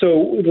necessary.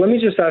 So let me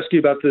just ask you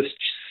about this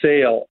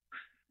sale.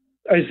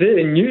 Is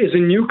a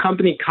new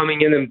company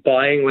coming in and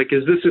buying?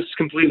 Is this a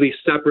completely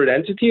separate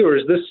entity, or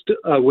is this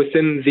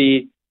within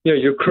the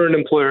your current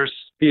employer's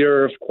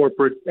sphere of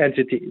corporate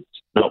entities?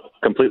 No,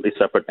 completely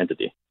separate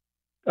entity.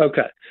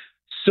 Okay,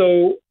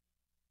 so.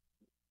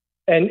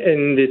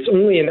 And it's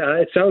only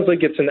it sounds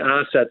like it's an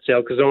asset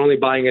sale because they're only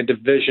buying a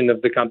division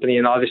of the company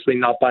and obviously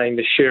not buying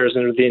the shares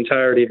under the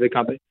entirety of the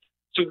company.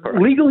 So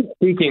legally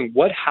speaking,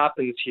 what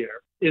happens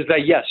here is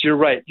that, yes, you're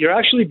right. You're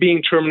actually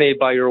being terminated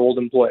by your old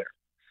employer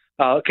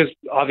because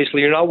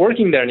obviously you're not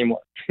working there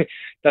anymore.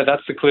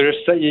 That's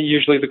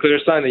usually the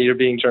clearest sign that you're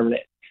being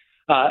terminated.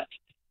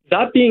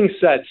 That being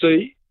said, so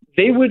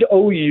they would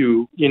owe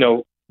you,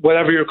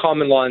 whatever your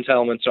common law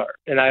entitlements are.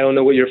 And I don't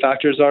know what your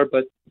factors are,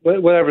 but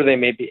whatever they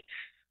may be.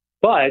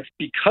 But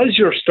because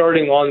you're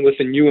starting on with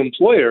a new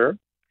employer,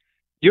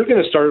 you're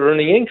going to start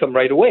earning income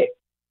right away,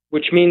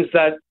 which means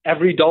that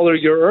every dollar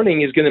you're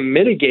earning is going to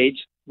mitigate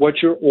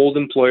what your old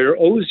employer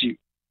owes you.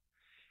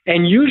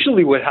 And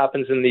usually what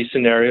happens in these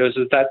scenarios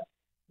is that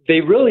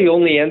they really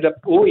only end up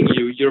owing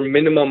you your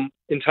minimum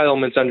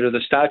entitlements under the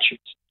statute.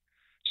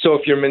 So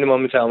if your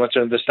minimum entitlements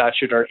under the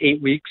statute are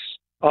 8 weeks,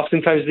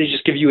 oftentimes they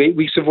just give you 8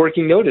 weeks of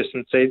working notice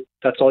and say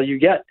that's all you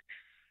get.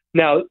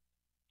 Now,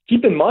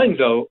 keep in mind,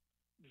 though,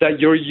 that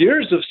your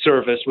years of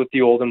service with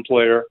the old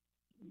employer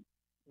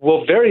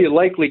will very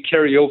likely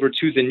carry over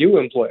to the new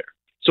employer.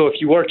 So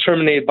if you are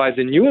terminated by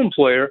the new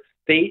employer,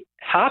 they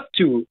have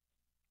to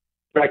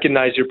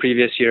recognize your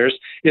previous years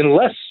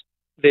unless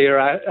they are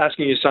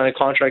asking you to sign a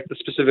contract that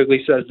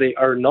specifically says they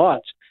are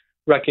not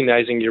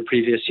recognizing your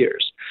previous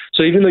years.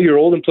 So even though your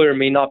old employer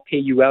may not pay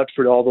you out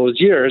for all those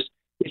years,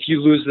 if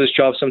you lose this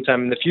job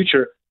sometime in the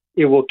future,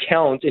 it will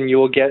count and you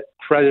will get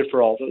credit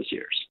for all those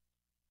years.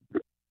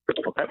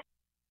 Okay.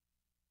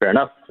 Fair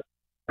enough.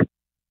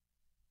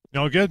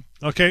 No, good.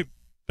 Okay.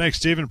 Thanks,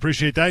 Stephen.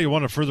 Appreciate that. You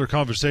want a further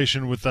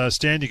conversation with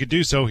Stan? You can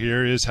do so.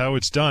 Here is how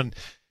it's done.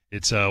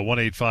 It's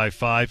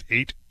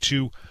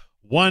 1-855-821-5900.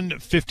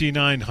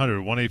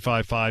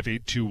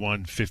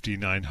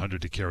 1-855-821-5900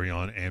 to carry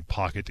on, and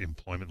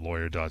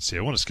pocketemploymentlawyer.ca.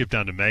 I want to skip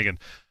down to Megan.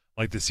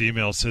 Like this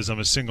email says, I'm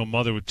a single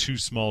mother with 2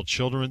 small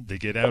children. They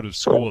get out of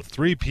school at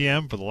 3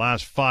 p.m. for the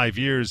last 5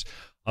 years.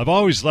 I've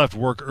always left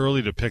work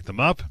early to pick them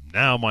up.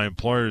 Now my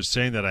employer is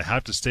saying that I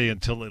have to stay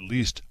until at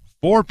least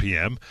 4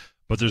 p.m.,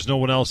 but there's no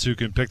one else who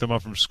can pick them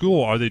up from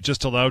school. Are they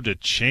just allowed to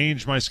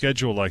change my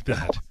schedule like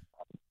that?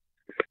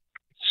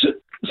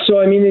 So,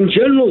 I mean, in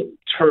general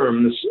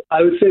terms,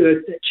 I would say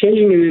that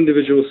changing an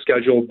individual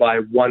schedule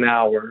by 1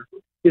 hour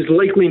is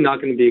likely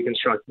not going to be a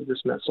constructive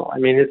dismissal. I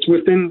mean, it's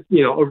within,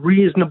 a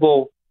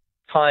reasonable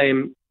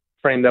time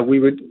frame that we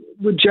would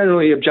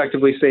generally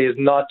objectively say is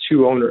not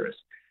too onerous.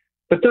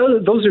 But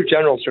those are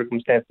general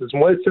circumstances.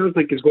 And what it sounds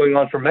like is going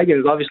on for Megan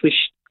is obviously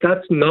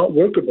that's not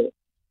workable.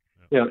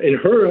 In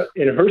her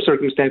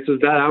circumstances,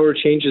 that hour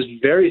change is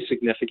very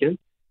significant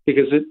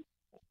because it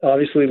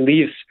obviously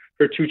leaves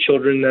her 2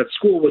 children at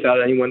school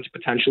without anyone to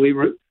potentially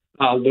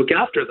look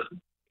after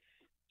them.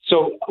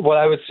 So what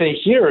I would say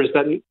here is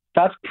that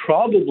that's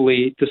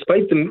probably,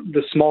 despite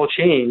the small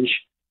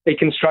change, a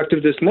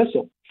constructive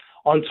dismissal.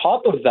 On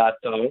top of that,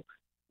 though,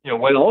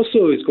 what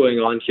also is going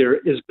on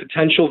here is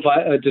potential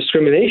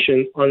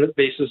discrimination on the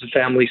basis of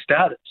family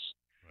status,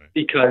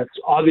 because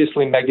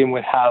obviously Megan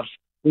would have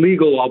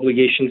legal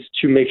obligations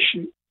to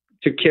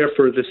care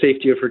for the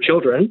safety of her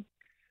children.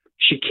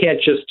 She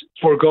can't just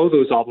forego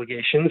those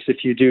obligations.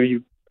 If you do,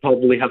 you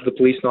probably have the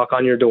police knock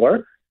on your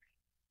door.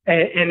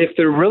 And if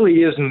there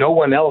really is no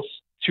one else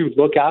to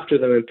look after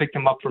them and pick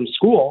them up from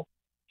school,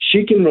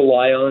 she can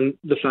rely on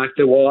the fact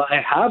that,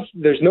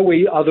 there's no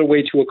other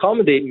way to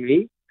accommodate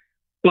me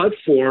but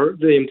for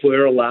the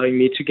employer allowing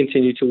me to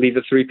continue to leave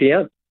at 3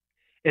 p.m.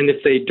 And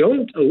if they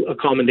don't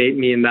accommodate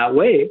me in that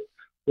way,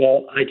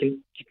 you can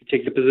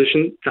take the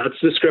position that's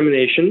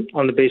discrimination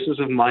on the basis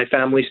of my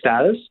family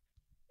status,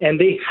 and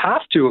they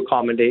have to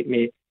accommodate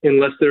me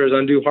unless there is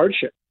undue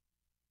hardship.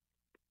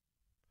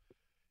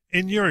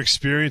 In your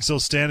experience, though,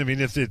 Stan, I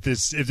mean, if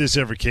this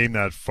ever came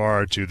that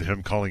far to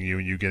him calling you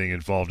and you getting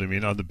involved, I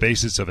mean, on the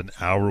basis of an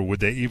hour,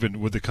 would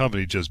the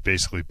company just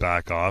basically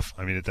back off?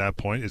 I mean, at that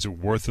point, is it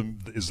worth them?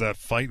 Is that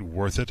fight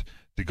worth it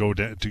to go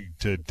down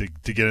to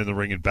get in the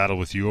ring and battle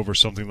with you over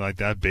something like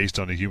that based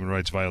on a human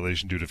rights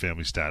violation due to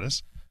family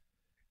status?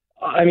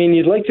 I mean,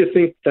 you'd like to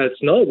think that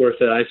it's not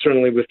worth it. I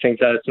certainly would think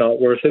that it's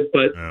not worth it,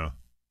 but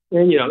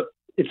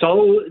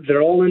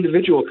they're all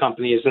individual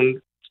companies,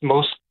 and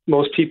most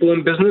people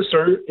in business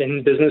are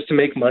in business to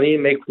make money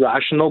and make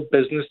rational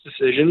business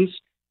decisions.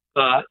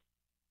 And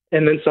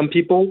then some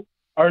people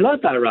are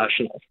not that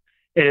rational,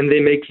 and they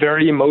make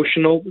very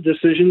emotional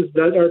decisions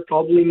that are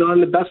probably not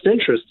in the best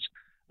interests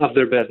of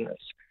their business.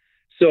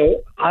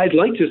 So I'd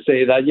like to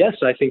say that,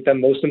 yes, I think that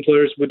most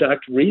employers would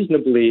act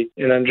reasonably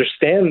and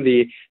understand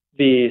the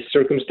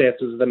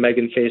circumstances that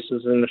Megan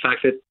faces and the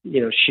fact that,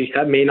 she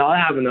may not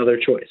have another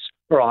choice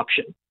or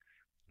option.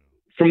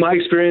 From my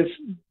experience,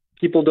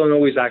 people don't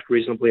always act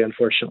reasonably,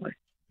 unfortunately.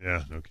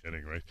 Yeah, no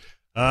kidding, right?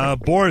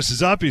 Boris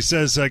is up. He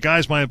says,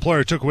 guys, my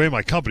employer took away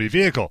my company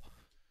vehicle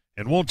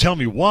and won't tell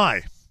me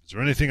why. Is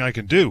there anything I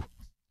can do?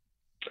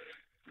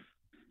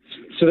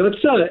 So that's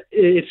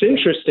it's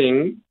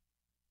interesting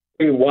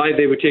why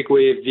they would take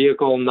away a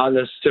vehicle and not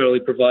necessarily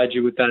provide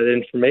you with that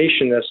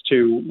information as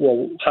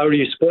to, how do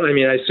you support? I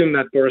mean, I assume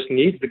that Boris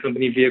needs the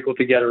company vehicle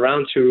to get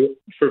around to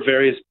for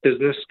various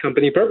business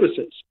company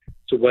purposes.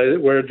 So what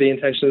are the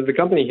intentions of the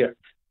company here?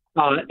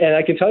 And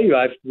I can tell you,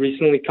 I've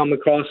recently come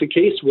across a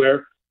case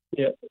where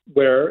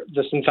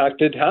this in fact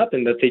did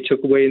happen, that they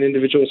took away an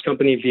individual's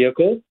company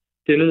vehicle,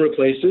 didn't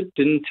replace it,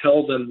 didn't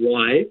tell them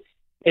why,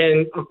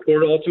 and a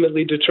court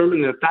ultimately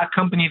determined that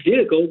company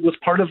vehicle was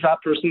part of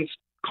that person's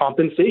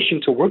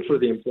compensation to work for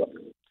the employer.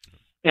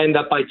 and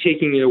that by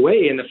taking it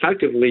away and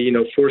effectively,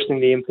 forcing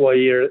the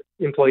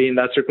employee in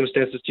that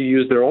circumstances to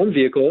use their own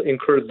vehicle,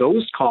 incur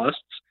those costs,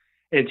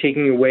 and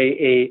taking away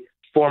a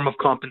form of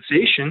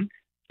compensation,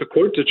 the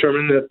court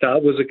determined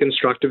that was a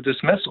constructive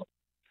dismissal.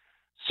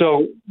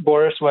 So,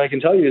 Boris, what I can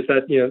tell you is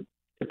that,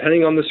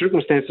 depending on the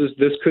circumstances,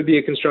 this could be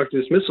a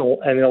constructive dismissal,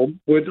 and it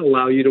would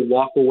allow you to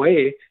walk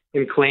away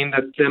and claim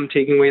that them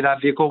taking away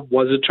that vehicle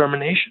was a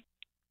termination.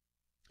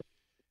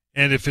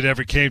 And if it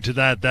ever came to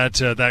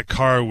that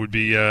car would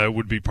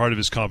be part of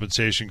his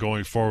compensation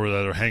going forward,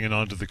 either hanging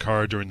on to the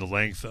car during the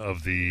length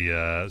of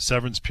the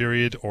severance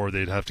period, or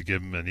they'd have to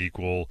give him an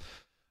equal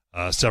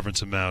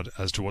severance amount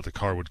as to what the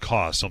car would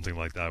cost, something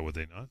like that, would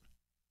they not?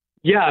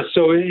 Yeah,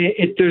 so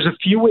there's a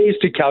few ways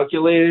to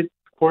calculate it.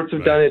 Courts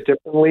have done it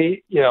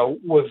differently.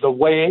 With the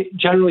way,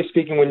 generally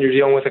speaking, when you're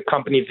dealing with a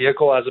company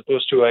vehicle as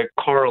opposed to a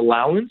car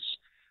allowance,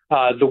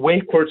 the way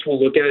courts will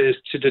look at it is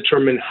to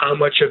determine how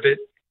much of it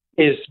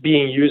is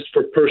being used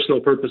for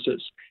personal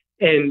purposes.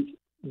 And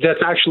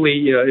that's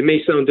actually, it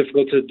may sound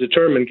difficult to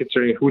determine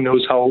considering who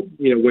knows how,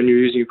 when you're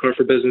using your car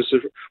for business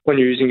or when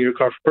you're using your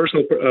car for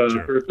personal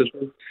purposes.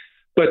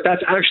 But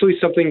that's actually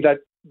something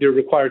that you're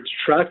required to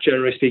track,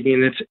 generally speaking,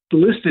 and it's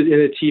listed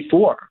in a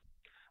T4,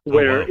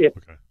 where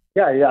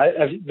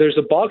there's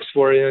a box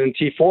for it in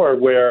T4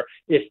 where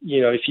if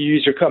you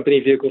use your company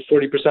vehicle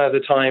 40% of the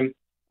time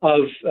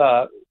as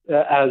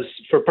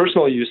for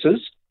personal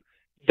uses,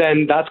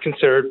 then that's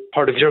considered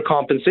part of your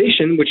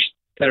compensation, which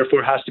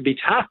therefore has to be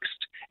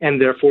taxed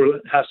and therefore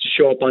has to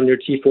show up on your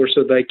T4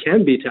 so that it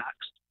can be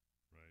taxed.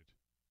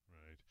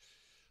 Right.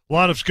 A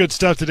lot of good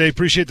stuff today.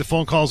 Appreciate the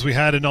phone calls we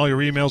had and all your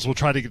emails. We'll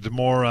try to get to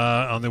more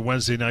on the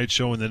Wednesday night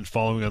show and then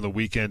following on the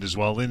weekend as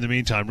well. In the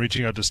meantime,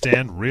 reaching out to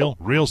Stan,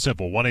 real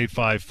simple,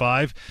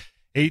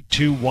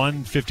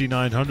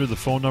 1-855-821-5900. The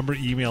phone number,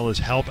 email is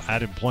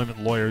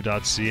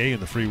help@employmentlawyer.ca,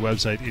 and the free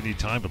website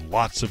anytime with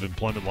lots of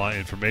employment law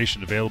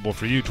information available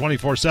for you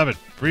 24/7,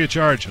 free of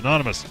charge,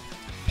 anonymous.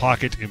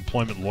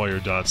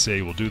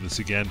 pocketemploymentlawyer.ca. We'll do this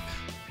again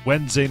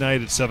Wednesday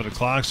night at 7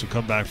 o'clock, so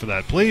come back for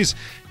that, please.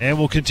 And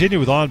we'll continue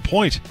with On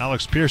Point.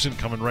 Alex Pearson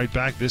coming right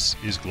back. This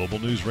is Global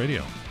News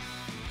Radio.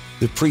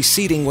 The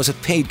preceding was a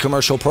paid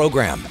commercial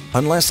program.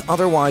 Unless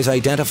otherwise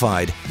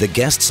identified, the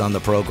guests on the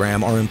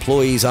program are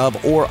employees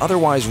of or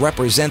otherwise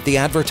represent the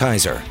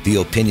advertiser.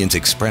 The opinions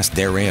expressed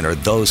therein are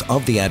those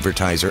of the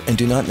advertiser and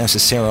do not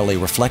necessarily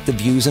reflect the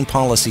views and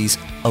policies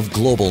of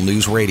Global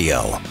News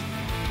Radio.